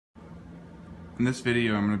In this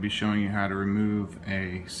video I'm going to be showing you how to remove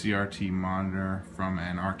a CRT monitor from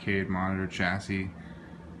an arcade monitor chassis,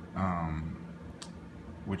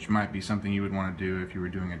 which might be something you would want to do if you were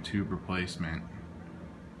doing a tube replacement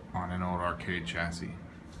on an old arcade chassis.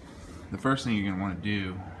 The first thing you're going to want to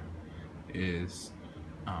do is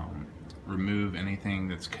remove anything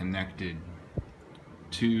that's connected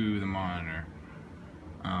to the monitor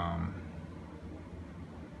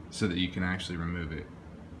so that you can actually remove it.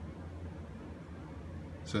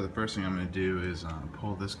 So the first thing I'm going to do is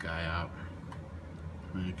pull this guy out,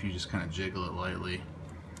 and if you just kind of jiggle it lightly,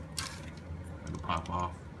 it'll pop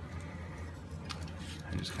off,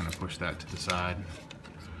 and just kind of push that to the side.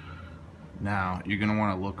 Now you're going to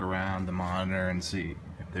want to look around the monitor and see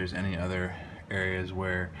if there's any other areas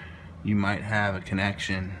where you might have a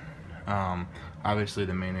connection. Obviously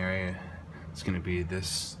the main area is going to be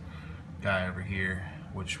this guy over here,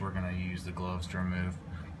 which we're going to use the gloves to remove.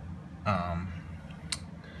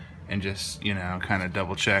 And just, you know, kind of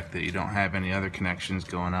double check that you don't have any other connections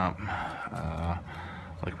going up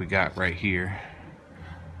like we got right here.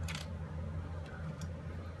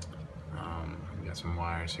 We got some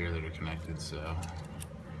wires here that are connected, so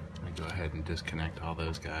I'm going to go ahead and disconnect all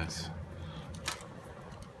those guys.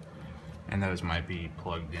 And those might be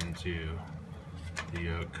plugged into the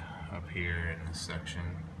yoke up here in this section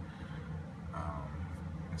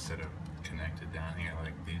instead of connected down here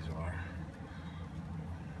like these are.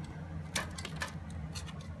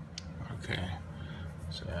 Okay,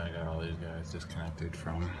 so I got all these guys disconnected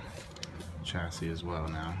from the chassis as well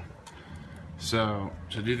now. So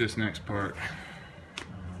to do this next part,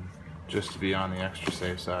 just to be on the extra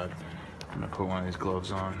safe side, I'm going to put one of these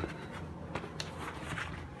gloves on.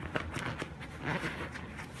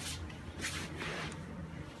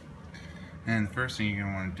 And the first thing you're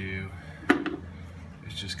going to want to do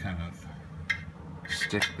is just kind of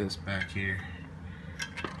stick this back here.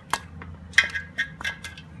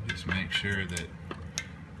 Just make sure that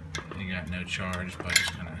you got no charge by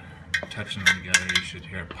just kind of touching them together. You should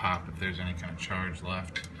hear a pop if there's any kind of charge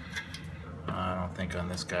left. I don't think on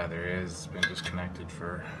this guy there is. It's been disconnected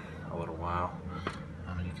for a little while.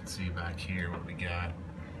 You can see back here what we got.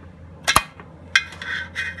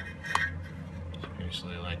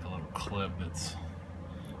 Usually like a little clip that's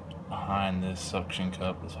behind this suction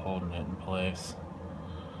cup is holding it in place.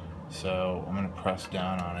 So I'm going to press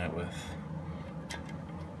down on it with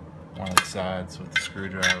one of the sides with the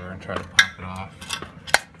screwdriver and try to pop it off.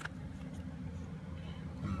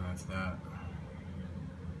 And that's that.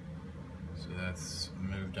 So that's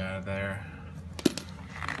moved out of there.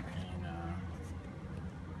 And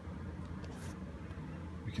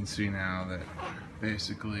we can see now that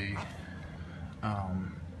basically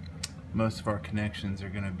most of our connections are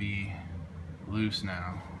going to be loose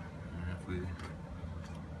now. And if we move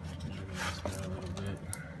this a little bit,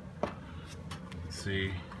 you can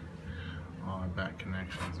see all our back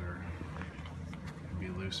connections are going to be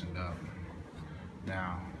loosened up.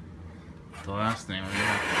 Now, the last thing we're going to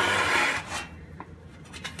have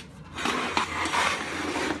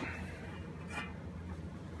to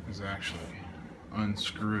do is actually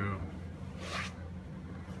unscrew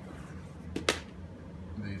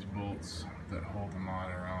these bolts that hold the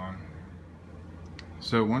monitor on.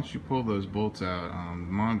 So once you pull those bolts out,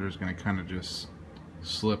 the monitor is going to kind of just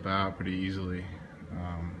slip out pretty easily.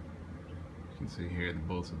 You can see here the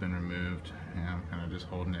bolts have been removed, and I'm kind of just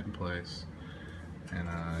holding it in place. And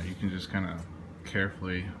you can just kind of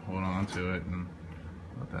carefully hold on to it and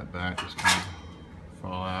let that back just kind of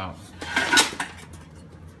fall out.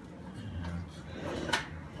 And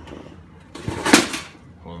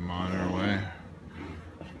pull the monitor away.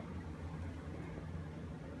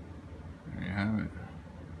 There you have it.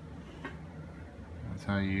 That's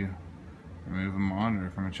how you remove a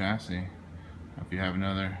monitor from a chassis. If you have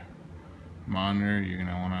another monitor, you're going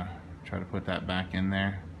to want to try to put that back in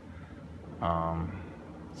there.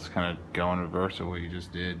 It's kind of go in reverse of what you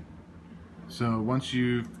just did. So once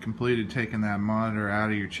you've completed taking that monitor out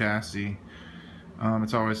of your chassis,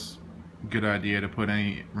 it's always a good idea to put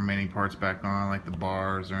any remaining parts back on, like the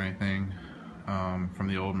bars or anything from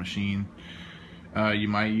the old machine. You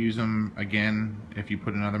might use them again if you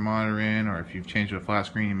put another monitor in, or if you've changed to a flat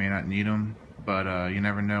screen you may not need them, but you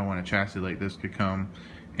never know when a chassis like this could come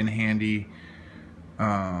in handy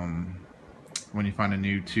when you find a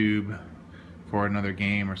new tube for another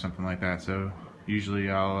game or something like that. So usually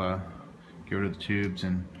I'll get rid of the tubes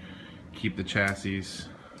and keep the chassis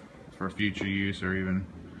for future use, or even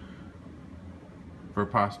for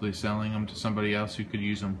possibly selling them to somebody else who could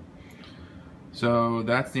use them. So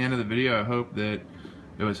that's the end of the video. I hope that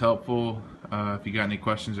it was helpful. If you got any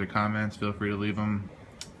questions or comments, feel free to leave them.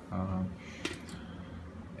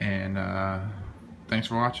 And thanks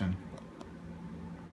for watching.